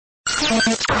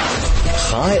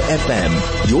High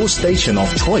FM, your station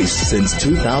of choice since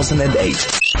 2008.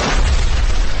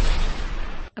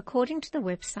 According to the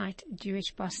website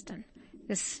Jewish Boston,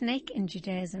 the snake in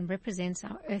Judaism represents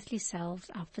our earthly selves,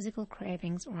 our physical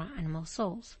cravings, or our animal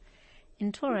souls.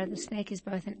 In Torah, the snake is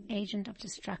both an agent of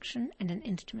destruction and an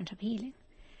instrument of healing.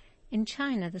 In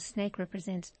China, the snake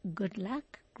represents good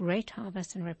luck, great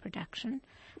harvest and reproduction,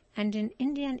 and in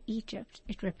India and Egypt,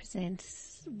 it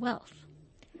represents wealth.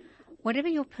 Whatever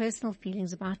your personal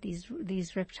feelings about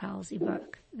these reptiles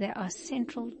evoke, they are a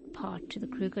central part to the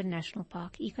Kruger National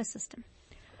Park ecosystem.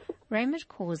 Raymond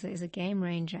Khoza is a game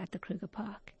ranger at the Kruger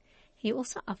Park. He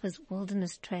also offers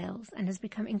wilderness trails and has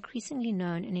become increasingly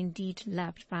known and indeed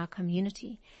loved by our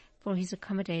community for his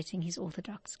accommodating his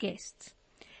Orthodox guests.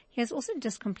 He has also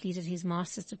just completed his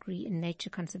master's degree in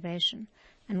nature conservation,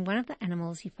 and one of the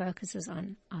animals he focuses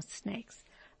on are snakes.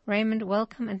 Raymond,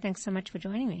 welcome, and thanks so much for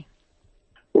joining me.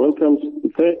 Welcome.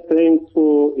 Thanks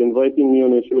for inviting me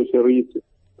on a show, Sharif.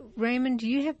 Raymond,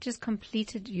 you have just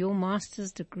completed your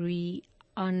master's degree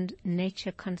on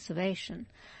nature conservation.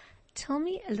 Tell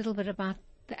me a little bit about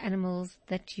the animals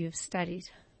that you've studied.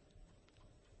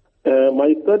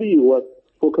 My study was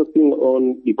focusing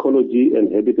on ecology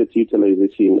and habitat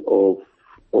utilization of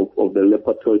the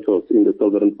leopard tortoise in the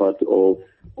southern part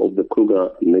of the Kruger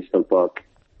National Park.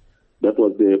 That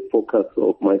was the focus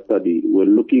of my study. We're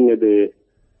looking at the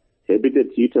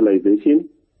habitat utilization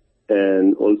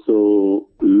and also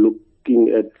looking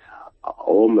at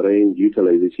home range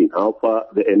utilization, how far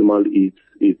the animal is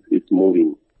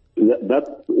moving. That's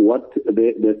what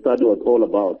the study was all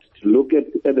about. To look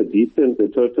at the distance the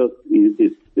tortoise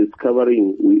is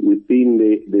covering within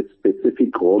the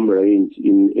specific home range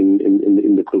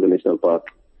in the Kruger National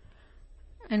Park.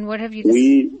 And what have you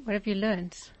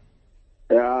learned?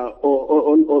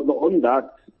 On that,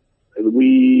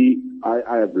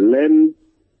 I have learned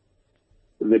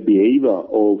the behavior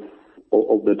of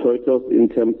the tortoise in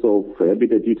terms of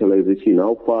habitat utilization.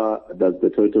 How far does the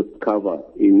tortoise cover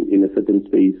in a certain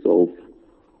space of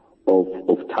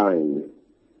time?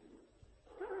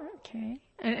 Okay.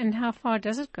 And how far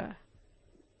does it go?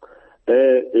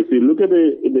 If you look at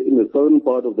in the southern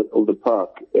part of the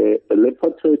park, a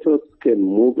leopard tortoise can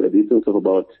move a distance of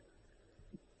about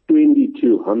 20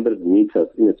 to 100 meters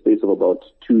in a space of about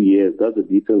 2 years. That's the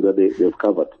distance that they've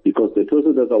covered. Because the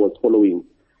tortoise that I was following,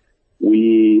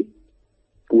 we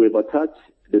have attached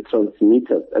the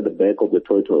transmitters at the back of the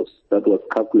tortoise that was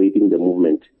calculating the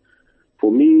movement. For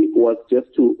me, it was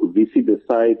just to visit the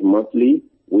site monthly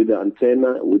with the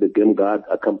antenna, with the game guard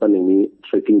accompanying me,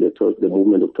 tracking the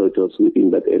movement of tortoise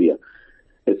within that area.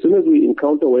 As soon as we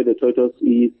encounter where the tortoise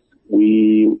is,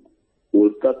 we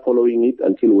will start following it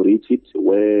until we reach it,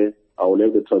 where I will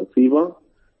have the transceiver,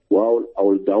 while I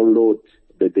will download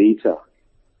the data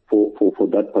for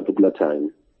that particular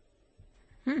time.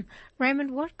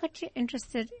 Raymond, what got you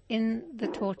interested in the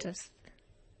tortoise?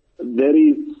 There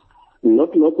is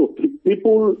not lots of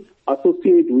people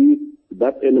associate with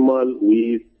that animal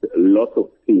with lots of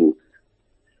things.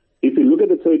 If you look at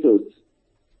the tortoise,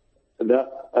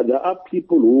 there are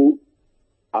people who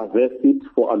harvest it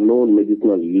for unknown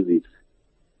medicinal uses.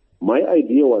 My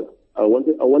idea was I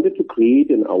wanted to create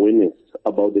an awareness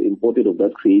about the importance of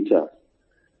that creature,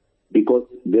 because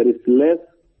there is less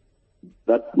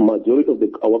that majority of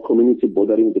our community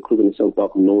bordering the Kruger National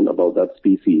Park known about that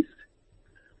species.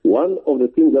 One of the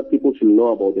things that people should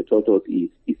know about the tortoise is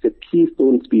it's a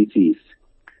keystone species.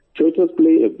 Tortoises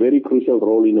play a very crucial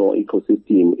role in our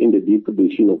ecosystem in the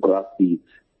distribution of grass seeds.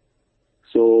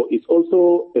 So it's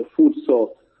also a food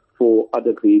source for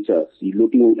other creatures. You're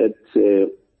looking at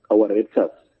our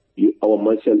raptors, our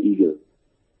martial eagle,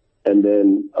 and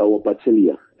then our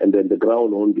patelia, and then the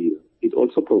ground hornbill. It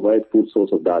also provides food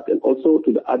source of that, and also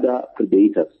to the other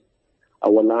predators,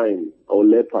 our lion, our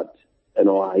leopard, and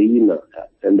our hyena,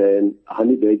 and then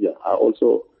honey badger are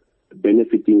also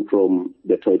benefiting from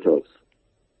the tortoise.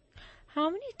 How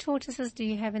many tortoises do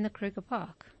you have in the Kruger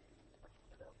Park?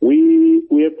 We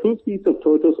have 2 species of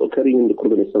tortoise occurring in the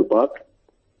Kruger National Park.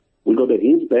 We got the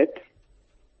hingeback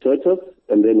tortoise,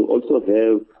 and then we also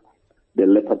have the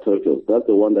leopard tortoise. That's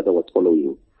the one that I was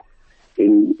following.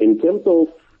 In terms of,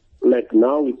 like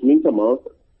now it's winter month,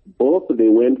 both they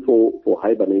went for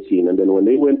hibernation, and then when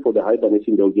they went for the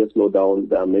hibernation, they'll just slow down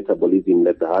their metabolism,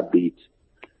 like the heartbeat.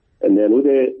 And then with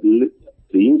the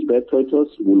hingeback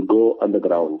tortoise will go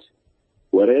underground,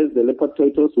 whereas the leopard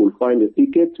tortoise will find a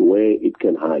thicket where it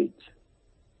can hide.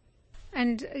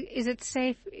 And is it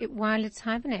safe while it's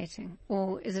hibernating,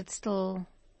 or is it still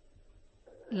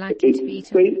likely to be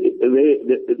eaten?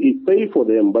 It's safe for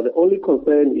them, but the only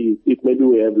concern is if maybe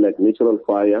we have like natural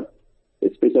fire,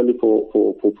 especially for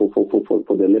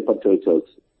the leopard turtles.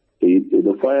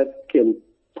 The fire can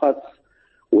pass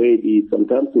where it is.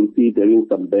 Sometimes you'll see it having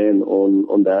some burn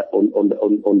on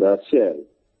the shell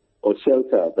or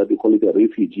shelter that we call it a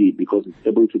refugee, because it's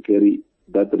able to carry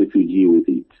that refugee with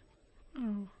it.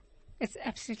 Oh, it's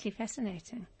absolutely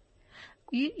fascinating.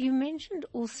 You mentioned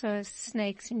also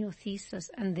snakes in your thesis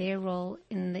and their role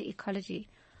in the ecology.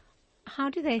 How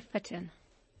do they fit in?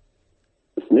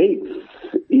 Snakes.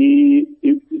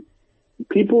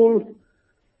 People,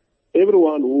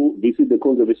 everyone who visits the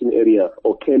conservation area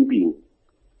or camping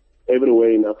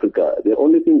everywhere in Africa, the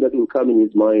only thing that will come in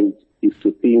his mind is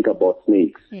to think about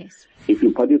snakes. Yes. If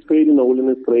you participate in the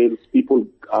wilderness trails, people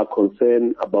are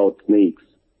concerned about snakes.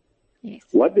 Yes.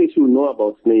 What they should know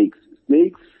about snakes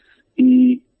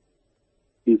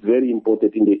is very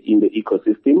important in the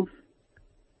ecosystem.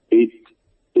 It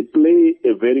plays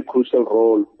a very crucial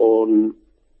role on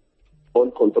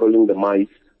controlling the mice.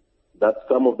 That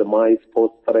some of the mice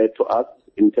pose threat to us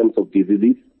in terms of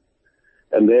diseases.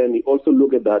 And then you also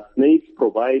look at that snakes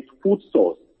provide food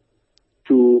source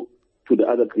to the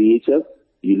other creatures.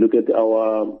 You look at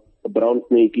our brown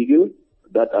snake eagle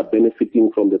that are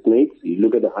benefiting from the snakes. You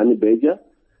look at the honey badger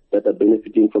that are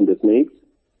benefiting from the snakes.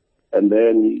 And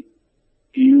then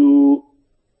you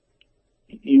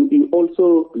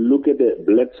also look at the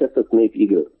black-chested snake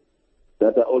eagle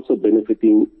that are also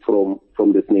benefiting from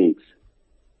the snakes.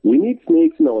 We need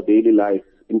snakes in our daily life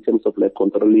in terms of like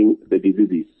controlling the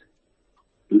diseases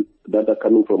that are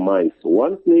coming from mice.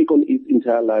 One snake on its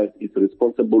entire life is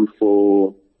responsible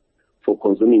for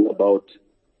consuming about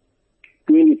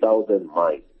 20,000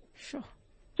 mice. Sure.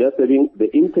 Just having the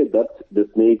impact that the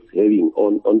snake's having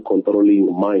on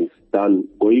controlling mice, than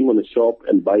going on a shop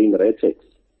and buying latex,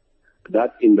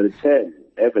 that in return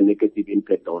have a negative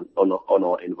impact on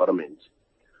our environment.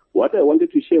 What I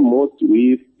wanted to share most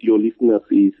with your listeners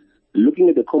is looking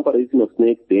at the comparison of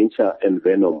snake danger and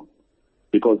venom,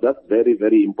 because that's very,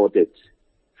 very important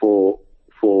for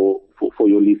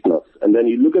your listeners. And then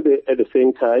you look at the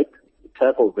same type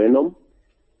of venom,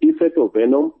 effect of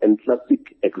venom, and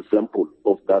classic example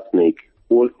of that snake.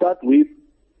 We'll start with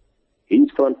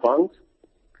hinge front fangs,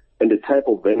 and the type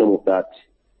of venom of that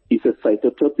is a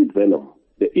cytotoxic venom.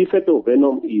 The effect of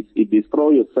venom is it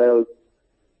destroys your cells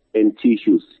and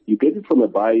tissues. You get it from a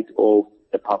bite of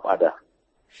a puff adder.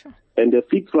 Sure. And the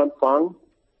fixed front fang,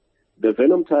 the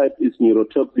venom type is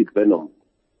neurotoxic venom.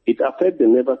 It affects the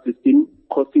nervous system,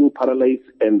 causing paralysis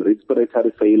and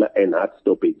respiratory failure and heart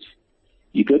stoppage.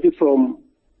 You get it from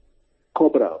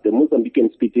cobra, the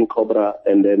Mozambican spitting cobra,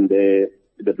 and then the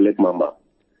black mamba.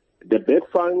 The bed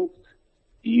fangs,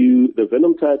 the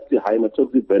venom type is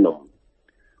hematotoxic venom.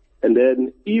 And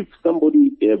then if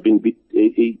somebody has been bit,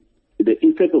 the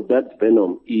effect of that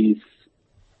venom is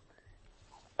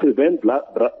prevents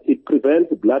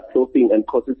blood clotting and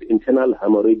causes internal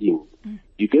hemorrhaging.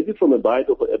 You get it from a bite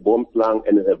of a bomb slang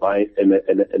and a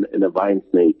vine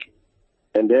snake.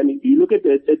 And then you look at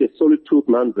the solid tooth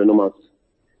non-venomous,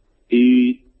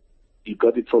 you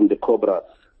got it from the cobras,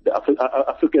 the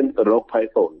African rock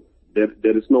python.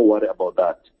 There is no worry about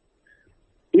that.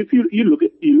 If you look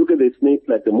at the snakes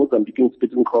like the Mozambican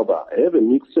spitting cobra, have a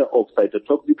mixture of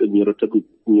cytotoxic and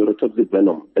neurotoxic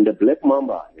venom, and the black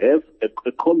mamba have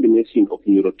a combination of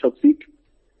neurotoxic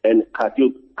and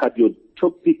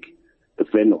cardiotoxic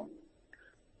venom.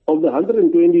 Of the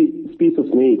 120 species of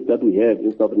snakes that we have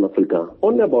in Southern Africa,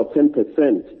 only about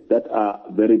 10% that are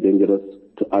very dangerous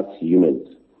to us humans.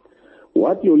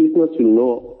 What your listeners will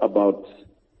know about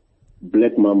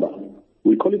black mamba,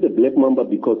 we call it a black mamba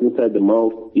because inside the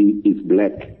mouth is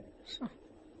black.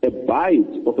 A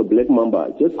bite of a black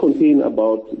mamba just contains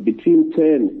about between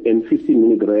 10 and 15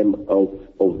 milligrams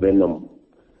of venom.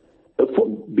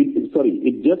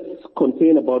 It just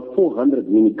contains about 400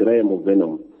 milligrams of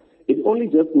venom. It only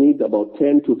just needs about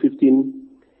 10 to 15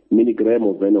 milligrams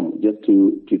of venom just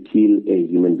to kill a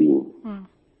human being. Wow.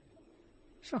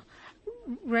 Sure.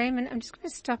 Raymond, I'm just going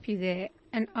to stop you there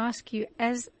and ask you,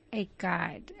 as a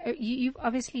guide, you've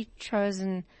obviously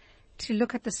chosen to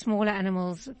look at the smaller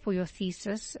animals for your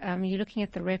thesis. You're looking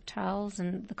at the reptiles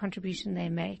and the contribution they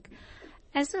make.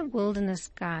 As a wilderness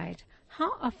guide,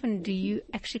 how often do you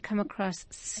actually come across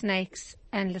snakes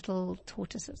and little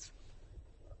tortoises?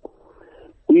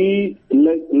 We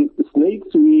like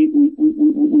snakes. We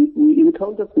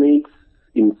encounter snakes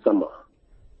in summer.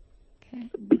 Okay.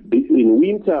 In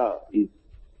winter,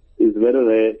 it's very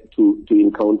rare to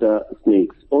encounter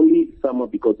snakes. Only summer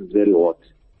because it's very hot.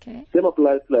 Okay. Same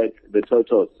applies like the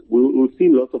turtles. We'll see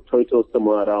lots of turtles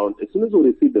somewhere around. As soon as we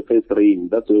receive the first rain,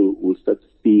 that's when we'll start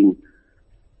seeing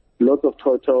lots of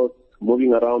turtles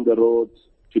moving around the roads,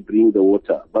 to bring the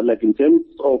water. But like in terms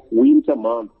of winter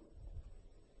months,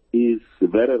 it's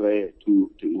very rare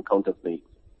to encounter snakes.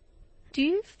 Do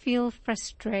you feel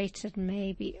frustrated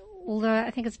maybe, although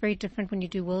I think it's very different when you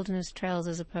do wilderness trails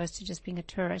as opposed to just being a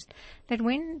tourist, that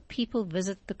when people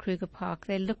visit the Kruger Park,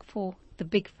 they look for the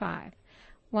big five,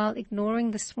 while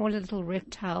ignoring the smaller little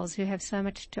reptiles who have so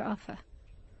much to offer?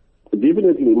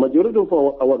 Definitely. Majority of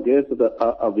our guests that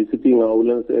are visiting our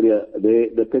wilderness area,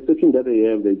 the perception that they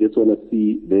have, they just want to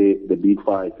see the big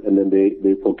five, and then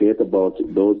they forget about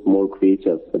those small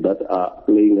creatures that are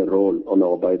playing a role on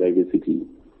our biodiversity.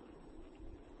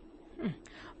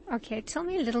 Okay, tell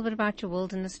me a little bit about your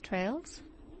wilderness trails.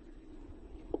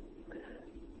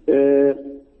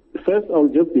 First, I'll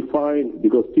just define,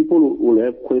 because people will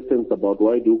have questions about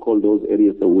why do you call those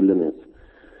areas a wilderness.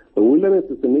 A wilderness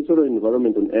is a natural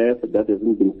environment on Earth that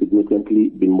hasn't been significantly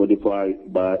been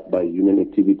modified by human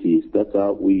activities. That's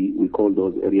how we call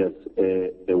those areas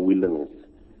a wilderness.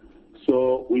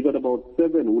 So we got about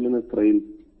 7 wilderness trails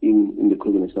in the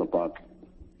Kruger National Park.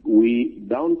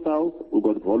 Down south, we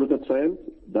got Voluta Trails.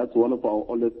 That's one of our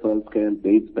oldest trails camp,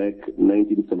 dates back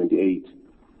 1978.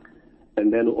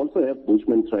 And then we also have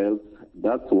Bushman Trails.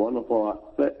 That's one of our,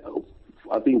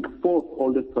 I think, 4th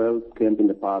oldest trails camp in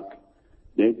the park,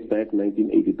 dates back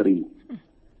 1983.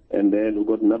 And then we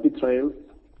got Napi Trails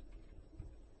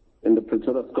in the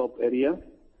Pretoria Scope area.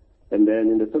 And then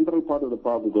in the central part of the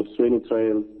park, we got Swenu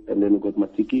Trails, and then we got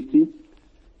Matikiti.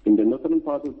 In the northern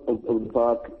part of the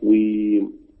park, we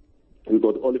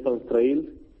got Oliphant Trail,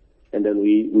 and then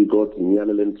we got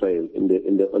Nyalaland Trail in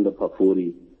the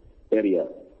Pafuri area.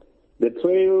 The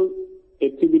trail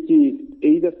activities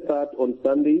either start on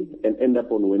Sunday and end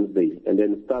up on Wednesday, and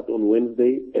then start on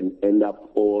Wednesday and end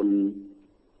up on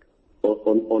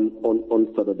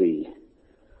Saturday.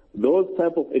 Those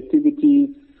type of activities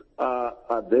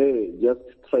are there just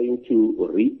trying to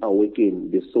reawaken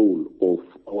the soul of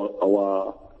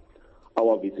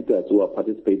our visitors who are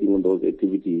participating in those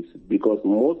activities, because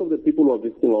most of the people who are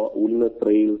visiting our wilderness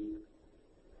trails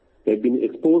have been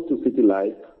exposed to city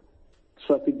life,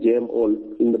 traffic jam all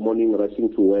in the morning rushing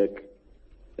to work,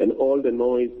 and all the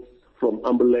noise from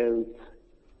ambulance,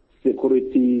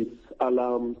 securities,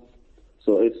 alarms.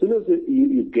 So as soon as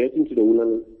you get into the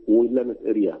wilderness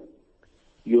area,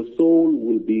 your soul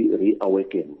will be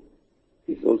reawakened.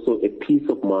 It's also a peace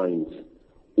of mind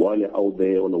while you're out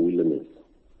there on the wilderness.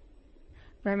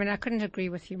 Raymond, I couldn't agree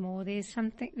with you more.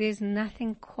 There's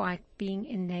nothing quite being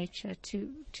in nature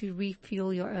to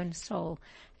refuel your own soul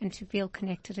and to feel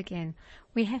connected again.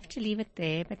 We have to leave it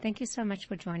there, but thank you so much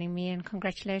for joining me, and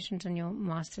congratulations on your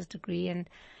master's degree, and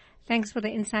thanks for the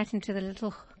insight into the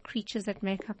little creatures that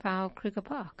make up our Kruger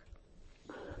Park.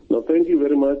 No, thank you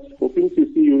very much. Hoping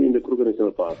to see you in the Kruger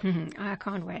National Park. I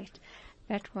can't wait.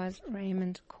 That was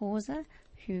Raymond Khoza,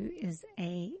 who is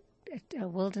a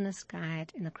wilderness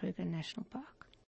guide in the Kruger National Park.